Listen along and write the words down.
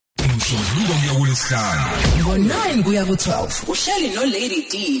Sodluka kuya kuLesihlanu. Ngo9 kuya ku12. Uhleli no Lady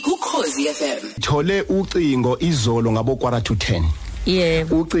D kuKhosi FM. Thole ucingo izolo ngabo 10:15.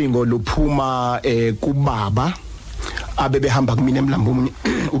 Yebo. Ucingo luphuma kubaba abebehamba kumina emlambo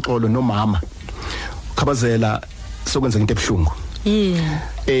uxolo nomama. Khabazela sokwenza into ebhlungu.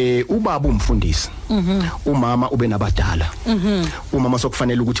 Ubaba umfundisi. Umama ube nabadala. Umama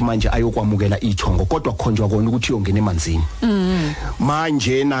sokufanele ukuthi manje ayokwamukela ithongo kodwa kukhonjwa kona ukuthi uyongena emanzini.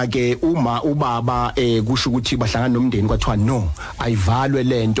 Manje na ke ubaba kusho ukuthi bahlangana nomndeni kwathiwa no ayivalwe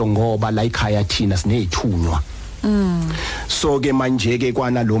lento ngoba la ekhaya thina sinethunywa. So ke manje ke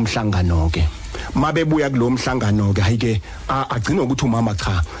kwana lo mhlangano ke mabebuya kulomhlangano ke hayike agcina ukuthi umama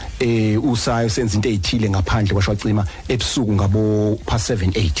cha usayo senza into ezithile ngaphandle kwashwacima ebusuku ngabo past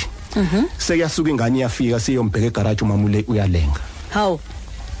 7-8 sekuyasuka ingane iyafika siyombheka egarage umama ule uyalenga hawu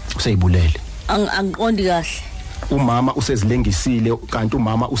useyibulele angiqondi kahle umama usezilengisile kanti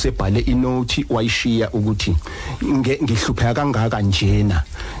umama usebhale inote wayishiya ukuthi ngihlupheka kangaka njena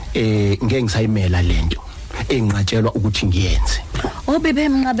ngeke ngisayimela lento enqatshelwa ukuthi ngiyenze obibe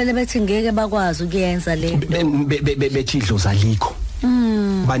emnqabele bethi ngeke bakwazi ukuyenza lento bethi idlozi alikho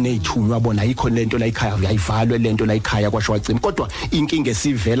baneyithunywa bona ayikho lento la ekhaya uyayivalwe lento la ekhaya kwashwacima kodwa inkinga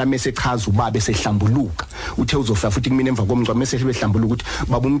esivela mase chaza ubaba esehlambuluka uthe uzofika futhi kumina emva komncwa mase behlambuluka ukuthi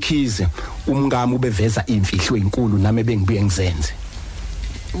baba Mkhize umngami ubeveza imfihlo ezinkulu nami bengibuye ngizenze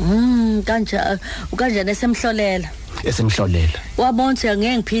kanjani esemhlolela wabona ukuthi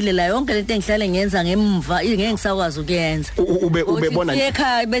ngeke ngiphile la yonke lento engihlale ngiyenza ngemva ngeke ngisakwazi ukuyenza ubebona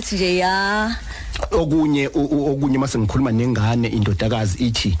ekhaya bethi nje ya okunye mase ngikhuluma nengane indodakazi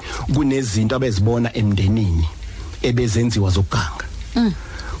ithi kunezinto abezibona emndenini ebezenziwa zokuganga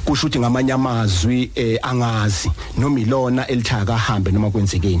kusho ukuthi ngamanye amazwi angazi noma ilona elithaka ahambe noma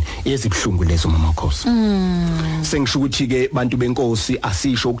kwenzekeni ezibhlungu lezo mama Khosi sengisho ukuthi ke bantu benkosi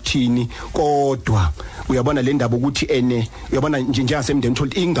asisho ukuthini kodwa uyabona le ndaba ukuthi uyabona njengasemndeni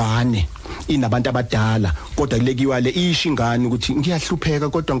uthola ingane inabantu abadala kodwa kulekiwa le isho ingane ukuthi ngiyahlupheka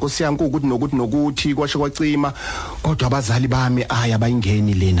kodwa Nkosi yami ukuthi nokuthi kwasho kwacima kodwa abazali bami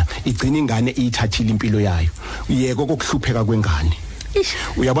abayingeni lena igcina ingane ithathile impilo yayo yeko kokuhlupheka kwengane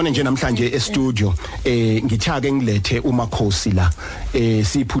uyabona nje namhlanje e-studio ngithake ngilethe uMakhosi la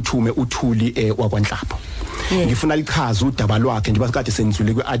siphuthume uThuli wakwaNhlapho ngifuna lichaza udaba lwakhe nje basikade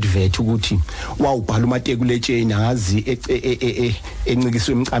senizwile kweadvert ukuthi wawubhala umateki letsheni angazi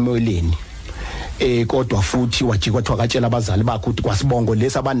encikiswe emcamelweni kodwa futhi wajikwa twakatshela abazali bakhe ukuthi kwasibongo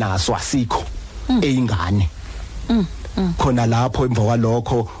lesabanaso asikho eyingane khona lapho emva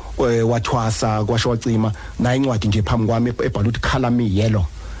kwalokho wathwasa kwashwacima na incwadi nje phambi kwami ebhala ukuthi color me yellow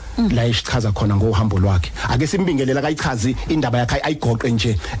la isichaza khona ngohambo lwakhe ake simbingelela kayichazi indaba yakhe ayigoqe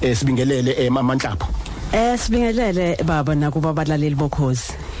nje sibingelele amaNhlapho sibingelele baba nakuba abalaleli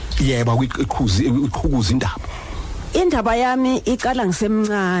bokhozi yeba uqhukuza indaba yami iqala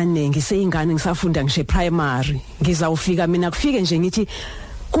ngisemncane ngiseyingane ngisafunda ngishe primary ngizawufika mina kufike nje ngithi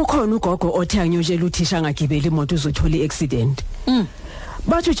kukhona ugogo othi anyotshela uthisha angagibeli imoto uzothola iaccident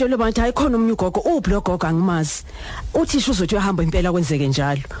bathi utshela abantu ayikhona umnye ugogo ublogogo angimazi uthisha uzothi uhamba impela kwenzeke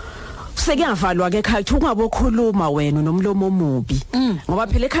njalo sekuyavalwa ke ekhaya ungabokhuluma wena nomlomo omubi ngoba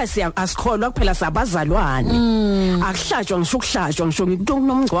phela ekhaya asikholwa kuphela sabazalwane akuhlatshwa ngisho ukuhlatshwa ngisho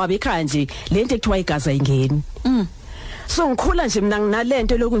ngikunomngcwabo ekhaya nje lento ekuthiwa igazi ayingeni so ngikhula nje mina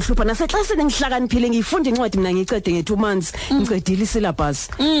nginalento lokungihlupha naseklasini ngihlakaniphile ngifunda incwadi mina ngicede nge2 months ngicedile isyllabus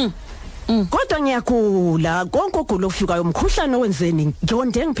kodwa ngiyagula konke ogulo ofikayo umkhuhlane owenzeni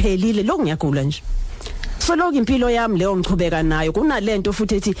ngonde ngiphelile lo ngiyagula nje so lokho impilo yami leyo ngichubeka nayo kunalento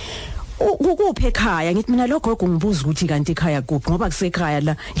futhi ethi ukuphi ekhaya ngithi mina logogo ngibuza ukuthi kanti ekhaya kuphi ngoba kusekhaya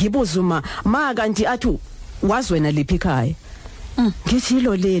la ngibuza ma kanti athi wazi wena lephi ekhaya ngithi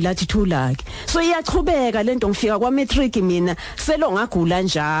lo lela athi thulake so iyachubeka lento ngifika kwa matric mina selo ngagula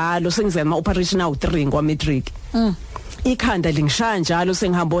njalo sengizama operation awu3 kwa matric ikhanda lingishaya njalo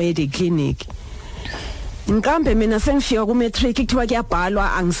sengihamba ohead clinic ngikambe mina sengifika ku matric kuthiwa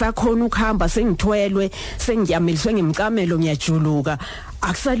kuyabhalwa angisakhona ukuhamba sengithwelwe sengiyameliswe ngemcamelo ngiyajuluka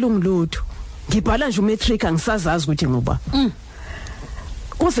akusalungi lutho ngibhala nje umatric angisazazi ukuthi ngoba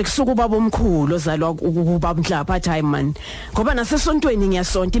kuze kusuka ubaba omkhulu ozalwa ubaba Mhlapha athi hayi man ngoba nasesontweni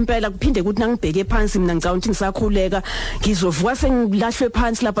ngiyasonta impela kuphinde ukuthi nangibheke phansi mina ngicabanga ukuthi ngisakhuleka ngizovuka sengilahlwe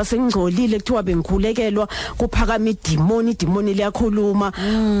phansi lapha sengingcolile kuthiwa bengikhulekelwa kuphakama idimoni liyakhuluma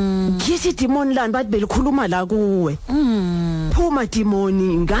ngithi idimoni lani bathi belikhuluma la kuwe phuma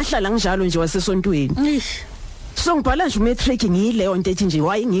dimoni ngahlala njalo nje wasesontweni so ngibhala nje umatric ngiyileyo nto ethi nje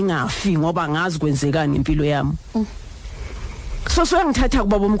wayi ngingafi ngoba ngazi kwenzekani impilo yami so ngithatha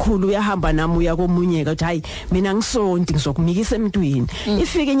kubaba omkhulu uyahamba nami uya komunyeka uthi hayi mina ngisonti ngizokumikisa emntwini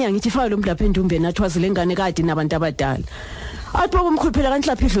ifike inyanga ithi faka lo mhlapha endumbeni athwaze lengane kade nabantu abadala athi baba omkhulu phela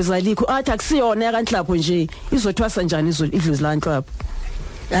kanhlapha idlozi alikho athi akusiyona kanhlapho nje izothwasa njani idlozi lanhlapha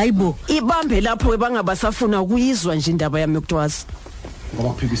hayibo ibambe lapho bangabasafuna ukuyizwa nje indaba yami yokuthwasa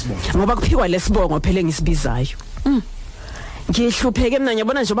ngoba kuphikwa lesibongo phela ngisibizayo ngihlupheke mina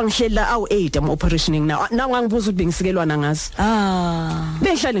ngiyabona nje bangihleli la awu8 am operationing now ngangibuza ukuthi bengisikelwana ngazi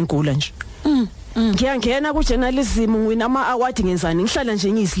bengihlala ngigula nje ngiyangena ku journalism ngwina ama award ngenzani ngihlala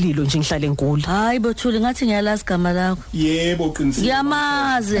nje ngiyisililo nje ngihlale ngigula hayi bothuli ngathi ngiyalazi igama lakho yebo qinisile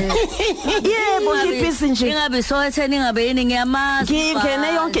ngiyamazi yebo ngibisi nje ingabe soetheni ingabe yini ngiyamazi ngingena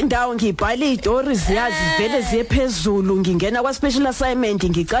yonke indawo ngibhala istories yazi vele ziye phezulu ngingena kwa special assignment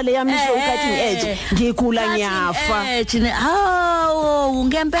ngicale yami show cutting edge ngigula ngiyafa hawo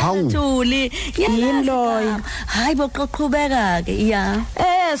ngempela Thuli yimloyo hayi boqhubeka ke ya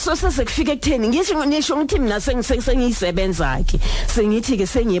so sesekufika ekutheni ngisho ngithi mina sengisebenza ke sengithi ke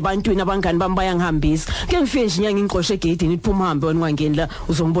sengiyebantwini abangani bami bayangihambisa ke ngifike nje inyanga ngiqoshe egedini iphuma uhambe wangeni la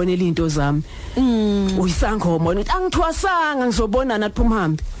uzongibonela into zami uyisangoma uthi angithwasanga ngizobona nathi phuma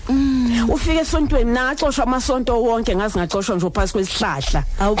uhambe ufike esontweni naxoshwa amasonto wonke ngazi ngaxoshwa nje phasi kwesihlahla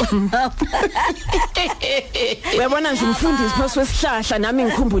uyabona nje umfundisi phasi kwesihlahla nami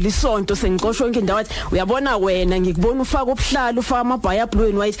ngikhumbula isonto sengixoshwa yonke indawo athi uyabona wena ngikubona ufaka ubuhlalo ufaka amabhaya blue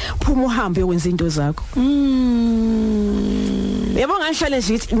and white phuma uhambe ukwenza into zakho yebo ngihlale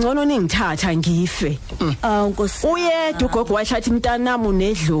nje ngcono ningithatha ngife Nkosi uyedwa ugogo washathi mntanami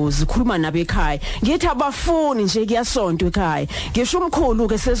unedlozi khuluma nabe ekhaya ngithi abafuni nje kuyasonto ekhaya ngisho umkhulu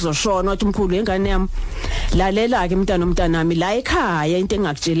ke sezoshona wathi umkhulu engane yami lalela ke umntanami la ekhaya into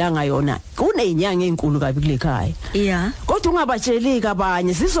engakutshelanga yona kunezinyanga ezinkulu kabi kule khaya yeah kodwa ungabatsheli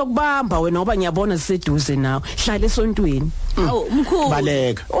kabanye sizokubamba wena ngoba ngiyabona siseduze nawe hlala esontweni umkhulu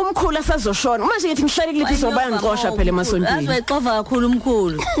baleka umkhulu asazoshona manje ngithi ngihlale kuliphi soba ngixosha phela emasontweni azwexova kakhulu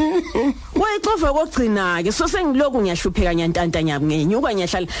umkhulu wayixova kokugcina ke so sengiloku ngiyahlupheka nyantanta nyami ngenyuka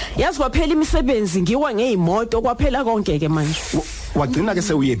ngiyahlala yazi kwaphela imisebenzi ngiwa ngezimoto kwaphela konke ke manje wagcina ke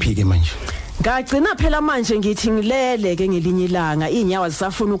sewuyephi ke manje ngagcina phela manje ngithi ngilele ke ngelinye ilanga inyawo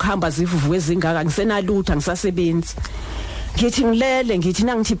zisafuna ukuhamba zivuvuke ezingaka ngisenalutha ngisasebenzi ngithi ngilele ngithi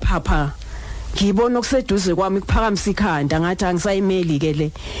nangithi phapha ngibona okuseduze kwami kuphakamisa ikhanda ngathi angisayimeli ke le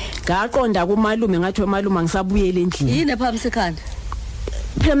ngaqonda kumalume ngathi wemalume angisabuyele endlini yini ephakamisa ikhanda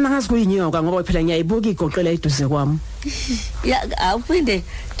phela mina ngazi kuyinyoka ngoba phela ngiyayibuka igoqela eduze kwami ya awuphinde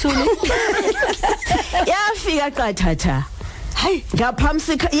Thuli yafika qathatha hayi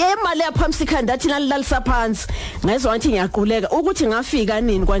ngaphamsika yemali yaphamsika ndathi nalilalisa phansi ngezwe ngathi ngiyaquleka ukuthi ngafika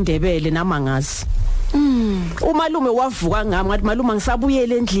nini kwaNdebele namangazi umalume wavuka ngami ngathi malume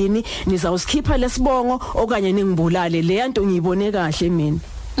ngisabuyele endlini nizawusikhipha lesibongo okanye ningibulale le yanto ngiyibone kahle mina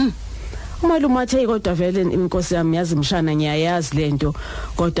umalume athe kodwa vele inkosi yami yazi mshana ngiyayazi lento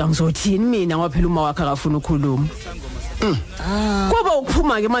kodwa ngizothini mina ngoba phela uma wakhe akafuna ukukhuluma Kuba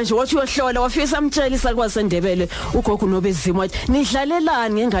ukuphuma ke manje wathi uyohlola wafika samtshelisa kwaSendebele ugogo nobezimu wathi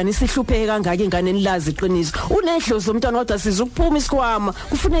nidlalelani ngengane isihlupheke kangaka ingane enilazi iqiniso unedlozi umntwana kodwa sizukuphuma isikwama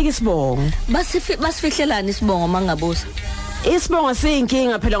kufuneka isibongo basifihlelani isibongo mangabuza isibongo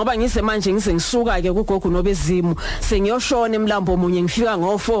siyinkinga phela ngoba ngisemanje ngisuka ke kugogo nobezimu sengiyoshona emlambo omunye ngifika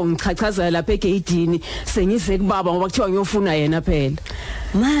ngo4 ngichachazela lapha egedini sengize kubaba ngoba kuthiwa ngiyofuna yena phela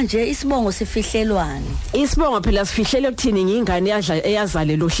manje isibongo sifihlelwani isibongo phela sifihlele ukuthini ngingane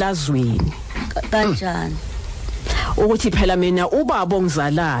eyazale lohlazweni kanjani ukuthi phela mina ubaba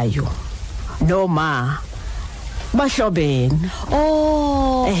ongizalayo noma bahlobene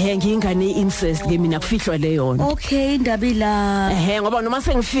ngingane incest ke mina kufihlwa le yona okay indaba ila ngoba noma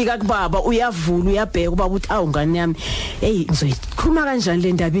sengifika kubaba uyavula uyabheka ubaba uthi awu ngane yami ngizoyikhuluma kanjani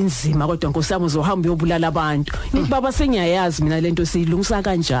le ndaba inzima kodwa Nkosi yami uzohamba uyobulala abantu baba sengiyayazi mina lento siyilungisa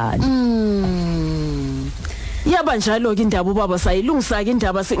kanjani yaba njalo ke indaba ubaba sayilungisa ke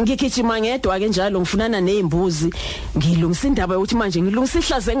indaba ngigijima ngedwa ke njalo ngifunana nezimbuzi ngilungisa indaba ukuthi manje ngilungisa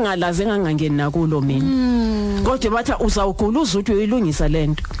ihlaze engalaze engangangeni nakulo mina kodwa bathi uzawuguluza uthi uyilungisa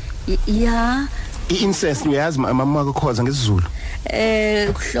lento ya incest uyazi mama wakhoza ngesizulu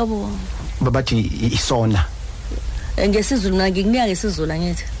kuhlobo babathi isona ngesizulu ngikunika ngesizulu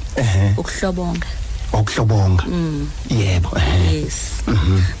ngithi ukuhlobonga okuhlobonga yebo yes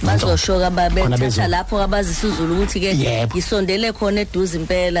bazoshoka babethatha lapho abazisizulu ukuthi ke ngisondele khona eduze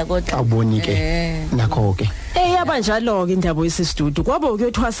impela kodwa awubonike nakho ke yabanjalo ke indaba yesistudio kwabo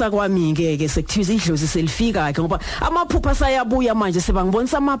ukuthwasa kwami ke sekuthiza idlozi selifika ke ngoba amaphupha sayabuya manje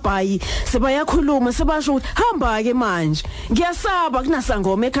sebangibonisa amabhayi sebayakhuluma sebasho ukuthi hamba ke manje ngiyasaba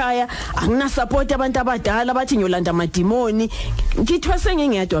kunasangoma ekhaya anginasupport abantu abadala bathi ngiyolanda amadimoni ngithwase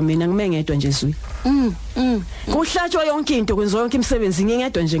ngingedwa mina ngimengedwa nje zwi kuhlatshwa yonke into kwenziwa yonke imisebenzi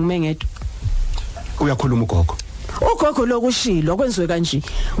ngingedwa nje ngimengedwa uyakhuluma ugogo lokushilo kwenziwe kanje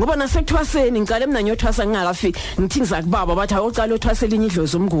ngoba nasekuthwaseni ngiqale mina ngiyothwasa ngingakafiki ngithi ngizakubaba bathi awuqala uthwasela inye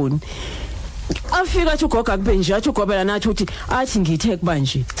idlozi umnguni afika athi ugogo akube nje athi ugobela nathi uthi athi ngithe kuba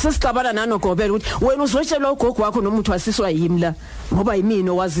nje sesicabana nanogobela ukuthi wena uzotshelwa ugogo wakho noma uthwasiswa yimi la ngoba yimini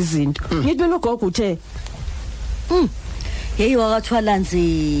owazi izinto ngithi mina ugogo uthe hey wakathwala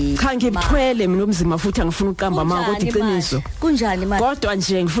nzi cha ngibthwele mina umzima futhi angifuna uqamba manje kodwa iqiniso kunjani manje kodwa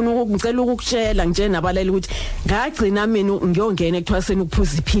nje ngifuna ngicela ukukutshela nje nabalali ukuthi ngagcina mina ngiyongena ekuthwaseni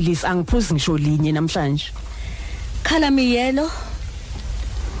ukuphuza iphilisi angiphuzi ngisho linye namhlanje khala miyelo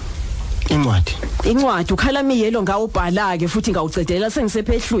incwadi ukhala miyelo ngawubhala ke futhi ngawucedelela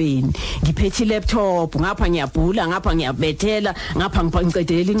sengisephehlweni ngiphethe laptop ngapha ngiyabhula ngapha ngiyabethela ngapha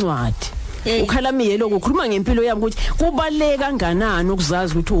ngicedelela incwadi ukhala miyelo ukukhuluma ngempilo yami ukuthi kubaleka kanganani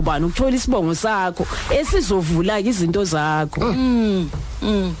ukuzazi ukuthi ubani ukuthola isibongo sakho esizovula izinto zakho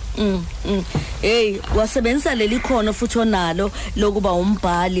hey wasebenzisa leli khono futhi onalo lokuba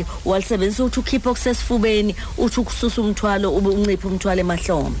umbhali walisebenzisa ukuthi ukhiphe okusesifubeni uthi ukususa umthwalo ube uncipha umthwalo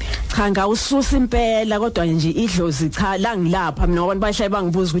emahlombe cha ngawususa impela kodwa nje idlozi cha la ngilapha mina abantu bashaye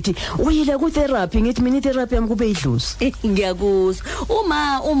bangibuza ukuthi uyile ku therapy ngithi mina therapy yami kube idlozi ngiyakuzwa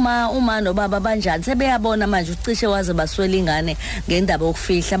uma nobaba banjani sebeyabona manje ucishe waze baswela ingane ngendaba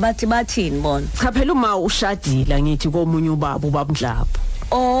yokufihla bathini bona cha phela uma ushadile ngithi komunye ubaba Mdlapho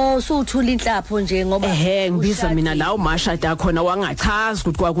so uthula inhlapho nje ngoba ngibiza mina la umashada khona wangachaza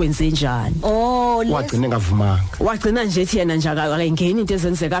ukuthi kwakwenze njani wagcina engavumanga wagcina nje ethi yena nje akangeni into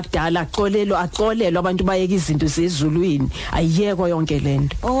ezenzeka kudala aqolelwa abantu bayeka izinto zezulwini ayiyekho yonke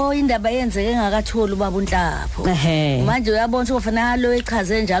lento indaba yenzeke engakatholi ubaba uNhlapho manje uyabona ukuthi kufanele lo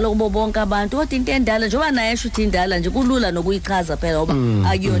echaze njalo kubo bonke abantu kodwa into endala njengoba naye esho ukuthi indala nje kulula nokuyichaza phela ngoba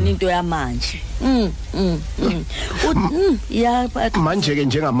akuyona into yamanje manje ke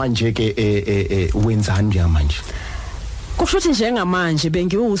njengamanje ke wenzani nje manje kusho ukuthi njengamanje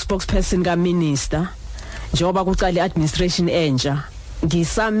bengiwu spokesperson ka minister njengoba kucala administration entsha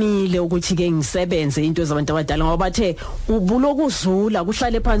ngisamile ukuthi ke ngisebenze into zabantu abadala ngoba bathe ubulokuzula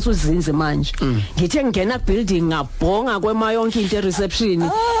kuhlale phansi uzinze manje ngithe ngena building ngabhonga kwema yonke into reception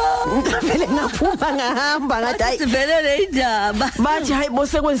ngavele ngaphuma ngahamba ngathi hayi sivelele indaba bathi hayi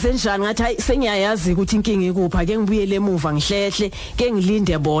bose kwenze njani ngathi hayi sengiyayazi ukuthi inkinga ikupha ke ngibuyele emuva ngihlehle ke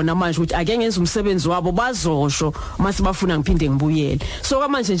ngilinde bona manje ukuthi ake ngenza umsebenzi wabo bazosho mase bafuna ngiphinde ngibuyele so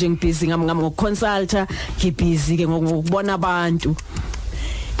manje nje ngibusy ngokconsulta ngibusy ke ngokubona abantu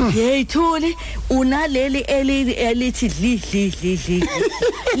hey Thuli unaleli elithi dli lithi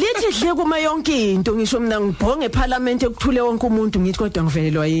dle kuma yonke into ngisho mina ngibhonge eParliament ekuthule wonke umuntu ngithi kodwa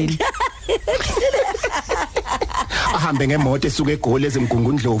ngivelelwa yini ahambe ngemoto esuka eGoli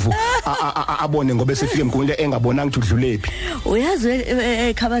ezemgungundlovu abone ngoba esefika emgungundle engabonanga ukuthi udlulephi uyazi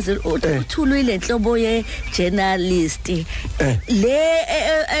ekhabazela uThulu ile nhlobo ye journalist le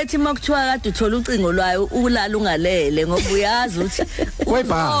ethi makuthiwa kade uthola ucingo lwayo ulala ungalele ngoba uyazi ukuthi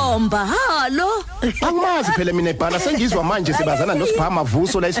webhamba halo akumazi phela mina ebhala sengizwa manje sebazana noSiphama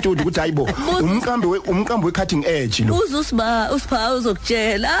Vuso la e-studio ukuthi hayibo umqambi we-cutting edge lo usipha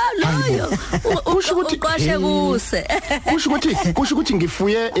uzokutshela loyo kusho ukuthi uqashe kuse kusho ukuthi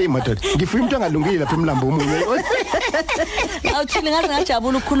ngifuye madoda ngifuye umuntu angalungile lapha emlambo omunye awuthini ngaze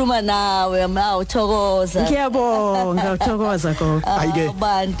ngajabula ukukhuluma nawe awuthokoza ngiyabonga uthokoza gogo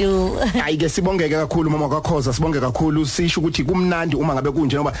abantu ayike sibongeke kakhulu mama kwaKhoza sibonge kakhulu sisho ukuthi kumnandi uma ngabe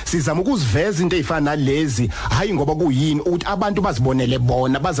kunje ngoba sizama ukuziveza into ezifana nalezi hayi ngoba kuyini ukuthi abantu bazibonele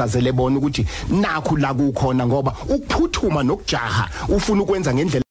bona bazazele bona ukuthi nakho la kukhona ngoba ukuphuthuma nokujaha ufuna ukwenza ngendlela